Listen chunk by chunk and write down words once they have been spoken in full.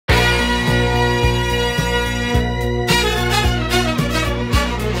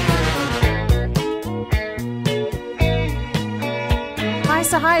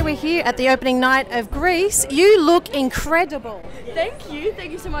we're here at the opening night of Grease. You look incredible. Thank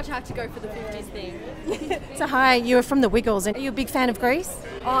you so much. I have to go for the 50s theme. So hi, you're from the Wiggles. Are you a big fan of Grease?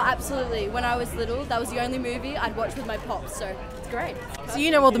 Oh, absolutely. When I was little, that was the only movie I'd watch with my pops, so it's great. So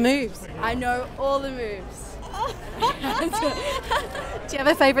you know all the moves? I know all the moves. Do you have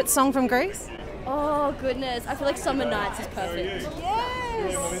a favourite song from Grease? Oh goodness, I feel like Summer Nights is perfect.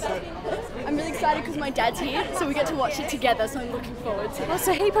 Yes! I'm really excited because my dad's here, so we get to watch it together, so I'm looking forward to it. Oh,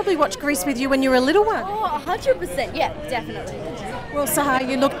 so he probably watched Grease with you when you were a little one? Oh, 100%, yeah, definitely. Well, Sahar,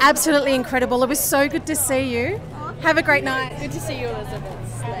 you look absolutely incredible. It was so good to see you. Have a great night. Good to see you,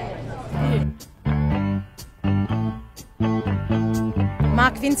 Elizabeth. Slay.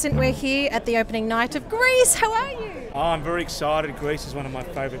 Mark Vincent, we're here at the opening night of Grease. How are you? Oh, I'm very excited. Grease is one of my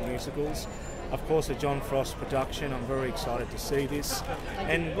favourite musicals. Of course, a John Frost production. I'm very excited to see this.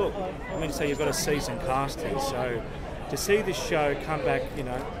 And look, I mean to say you've got a seasoned cast here, so to see this show come back, you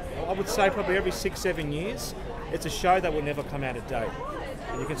know, I would say probably every 6-7 years, it's a show that will never come out of date.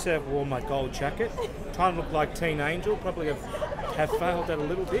 And you can see I've worn my gold jacket, trying to look like Teen Angel, probably have failed that a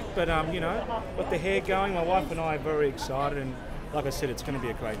little bit, but you know, got the hair going. My wife and I are very excited, and like I said, it's going to be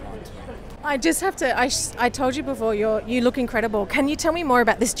a great night tonight. I just have to, I told you before, you look incredible. Can you tell me more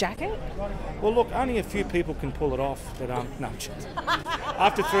about this jacket? Well, look, only a few people can pull it off, but no, I'm just,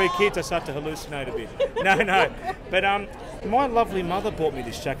 after 3 kids, I start to hallucinate a bit. No, but my lovely mother bought me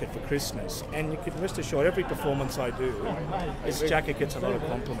this jacket for Christmas, and you can rest assured, every performance I do, this jacket gets a lot of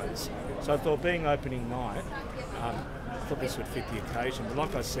compliments. So I thought, being opening night, I thought this would fit the occasion. But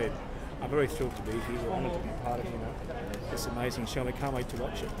like I said, I'm very thrilled to be here. We're honoured to be part of, this amazing show. We can't wait to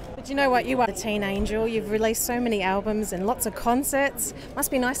watch it. But you know what? You are a teen angel. You've released so many albums and lots of concerts.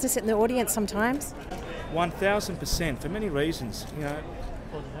 Must be nice to sit in the audience sometimes. 1000%, for many reasons. You know,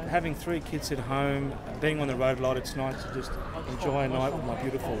 having 3 kids at home, being on the road a lot, it's nice to just enjoy a night with my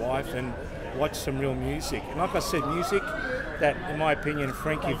beautiful wife and watch some real music. And like I said, music that, in my opinion,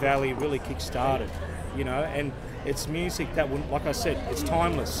 Frenchy Valley really kick-started, and it's music that, like I said, it's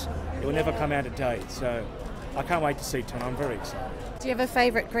timeless. It will never come out of date. So I can't wait to see it tonight. I'm very excited. Do you have a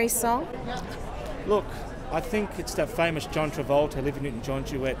favourite Grease song? Look, I think it's that famous John Travolta, Olivia Newton-John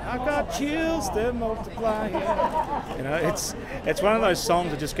duet. I got chills, they're multiplying. It's one of those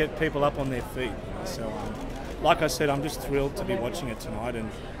songs that just get people up on their feet. So, like I said, I'm just thrilled to be watching it tonight, and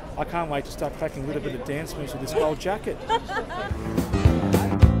I can't wait to start cracking a little bit of dance moves with this gold jacket.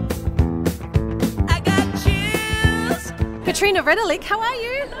 Katrina Redelick, how are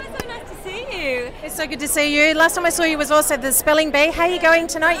you? So nice to see you. It's so good to see you. Last time I saw you was also the Spelling Bee. How are you going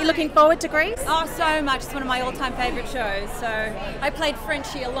tonight? You looking forward to Grease? Oh, so much. It's one of my all-time favourite shows. So I played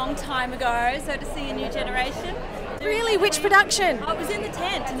Frenchy a long time ago, so to see a new generation. Really? Which production? Oh, it was in the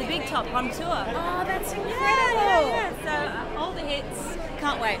tent, in the Big Top on tour. Oh, that's incredible. Yeah. So all the hits.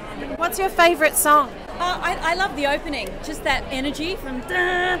 Can't wait. What's your favourite song? I love the opening. Just that energy from just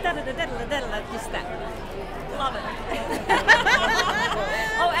that. Love it.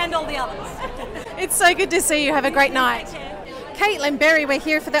 Oh, and all the others. It's so good to see you. Have a great night. Caitlin Berry, we're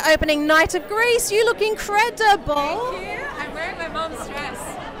here for the opening night of Grease. You look incredible. Thank you. I'm wearing my mom's dress.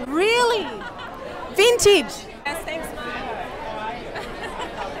 Really? Vintage. Yes, thanks, Mom.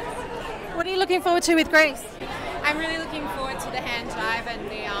 What are you looking forward to with Grease? I'm really looking forward to the hand drive and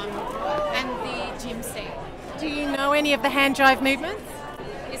the gym scene. Do you know any of the hand drive movements?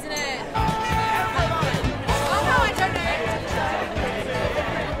 Isn't it? Oh no, I don't know.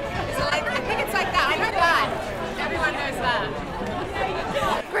 I think it's like that. I know that. Everyone knows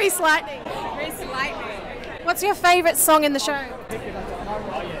that. Grease Lightning. Grease Lightning. What's your favourite song in the show?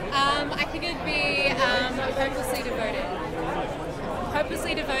 I think it'd be Hopelessly Devoted.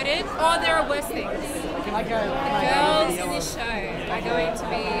 Hopelessly Devoted. Oh, there are worse things. The girls in this show are going to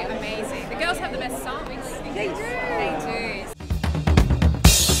be amazing. The girls have the best songs. They do. They do.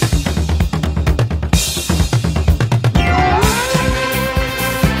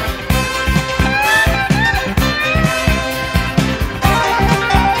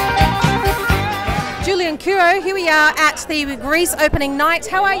 Kuro, here we are at the Grease opening night.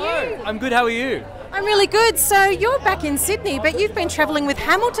 How are you? I'm good, how are you? I'm really good. So you're back in Sydney, but you've been travelling with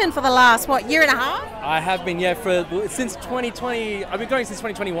Hamilton for the last, year and a half? I have been, since 2020. I've been going since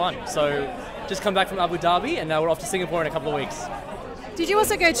 2021. So just come back from Abu Dhabi, and now we're off to Singapore in a couple of weeks. Did you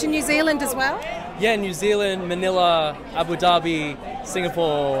also go to New Zealand as well? Yeah, New Zealand, Manila, Abu Dhabi,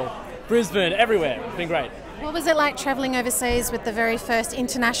 Singapore, Brisbane, everywhere. It's been great. What was it like travelling overseas with the very first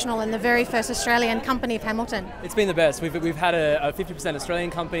international and the very first Australian company of Hamilton? It's been the best. We've had a 50%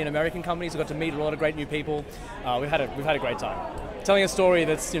 Australian company and American companies. We've got to meet a lot of great new people. We've had a great time. Telling a story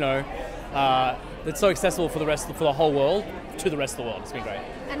that's that's so accessible for the whole world to the rest of the world. It's been great.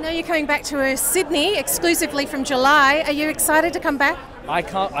 And I know you're coming back to Sydney exclusively from July. Are you excited to come back? I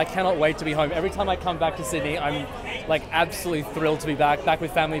cannot wait to be home. Every time I come back to Sydney, I'm like absolutely thrilled to be back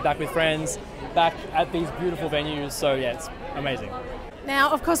with family, back with friends, back at these beautiful venues. So yeah, it's amazing.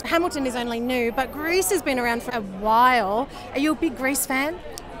 Now, of course, Hamilton is only new, but Grease has been around for a while. Are you a big Grease fan?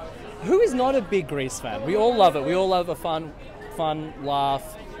 Who is not a big Grease fan? We all love it. We all love a fun laugh,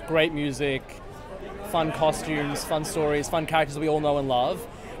 great music, fun costumes, fun stories, fun characters we all know and love.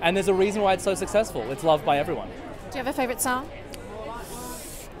 And there's a reason why it's so successful. It's loved by everyone. Do you have a favourite song?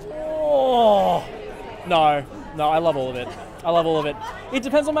 Oh, no, I love all of it. It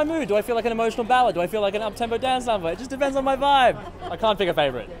depends on my mood. Do I feel like an emotional ballad? Do I feel like an up-tempo dance number? It just depends on my vibe. I can't pick a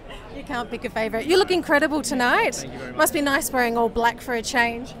favourite. You can't pick a favourite. You look incredible tonight. Thank you very much. Must be nice wearing all black for a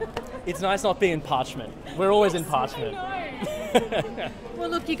change. It's nice not being in parchment. We're always in parchment. Well,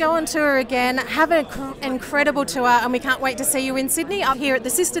 look, you go on tour again. Have an incredible tour, and we can't wait to see you in Sydney up here at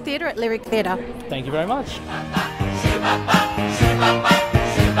the Sister Theatre at Lyric Theatre. Thank you very much.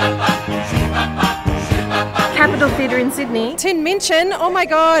 Capitol Theatre in Sydney. Tin Minchin, oh my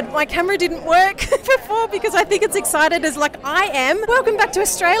God, my camera didn't work before because I think it's excited as like I am. Welcome back to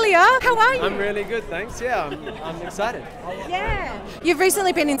Australia. How are you? I'm really good, thanks. Yeah, I'm excited. Yeah. You've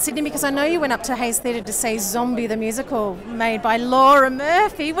recently been in Sydney because I know you went up to Hayes Theatre to see Zombie the musical made by Laura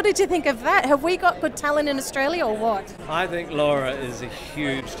Murphy. What did you think of that? Have we got good talent in Australia or what? I think Laura is a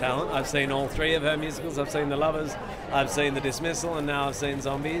huge talent. I've seen all three of her musicals. I've seen The Lovers, I've seen The Dismissal, and now I've seen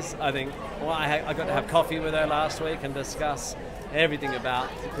Zombies. I think, well, I got to have coffee with her last week and discuss everything about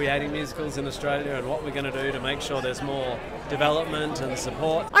creating musicals in Australia and what we're going to do to make sure there's more development and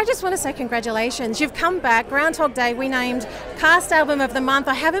support. I just want to say congratulations. You've come back. Groundhog Day, we named Cast Album of the Month.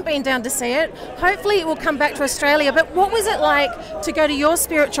 I haven't been down to see it. Hopefully it will come back to Australia. But what was it like to go to your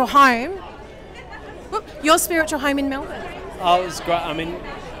spiritual home? Your spiritual home in Melbourne? Oh, it was great. I mean,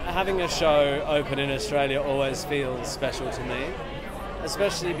 having a show open in Australia always feels special to me,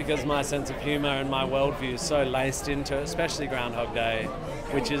 especially because my sense of humour and my worldview is so laced into it, especially Groundhog Day,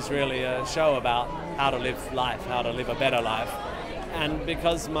 which is really a show about how to live life, how to live a better life. And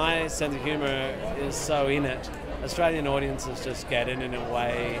because my sense of humour is so in it, Australian audiences just get it in a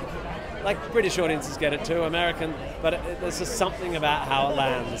way, like British audiences get it too, American, but there's just something about how it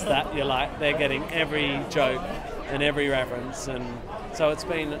lands that you're like, they're getting every joke and every reference, and so it's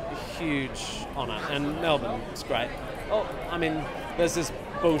been a huge honour. And Melbourne is great. Oh, I mean, there's this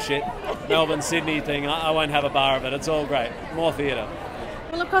bullshit Melbourne-Sydney thing. I won't have a bar of it. It's all great. More theatre.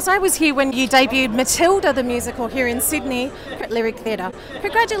 Well, of course, I was here when you debuted Matilda the musical here in Sydney at Lyric Theatre.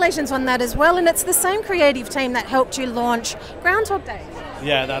 Congratulations on that as well, and it's the same creative team that helped you launch Groundhog Day.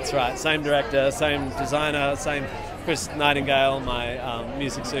 Yeah, that's right. Same director, same designer, same Chris Nightingale, my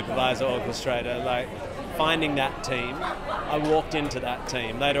music supervisor, orchestrator. Like, finding that team, I walked into that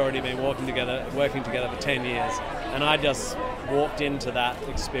team. They'd already been working together for 10 years, and I just walked into that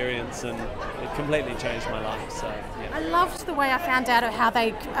experience, and it completely changed my life. So, yeah. I loved the way I found out of how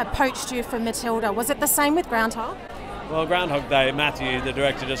they poached you for Matilda. Was it the same with Groundhog? Well, Groundhog Day, Matthew, the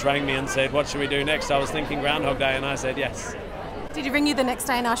director, just rang me and said, "What should we do next?" I was thinking Groundhog Day, and I said yes. Did he ring you the next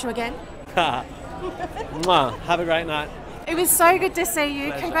day and ask you again? Mwah. Have a great night. It was so good to see you.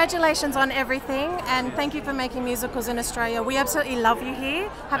 Pleasure. Congratulations on everything, and thank you for making musicals in Australia. We absolutely love you here.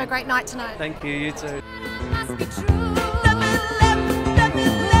 Have a great night tonight. Thank you, you too.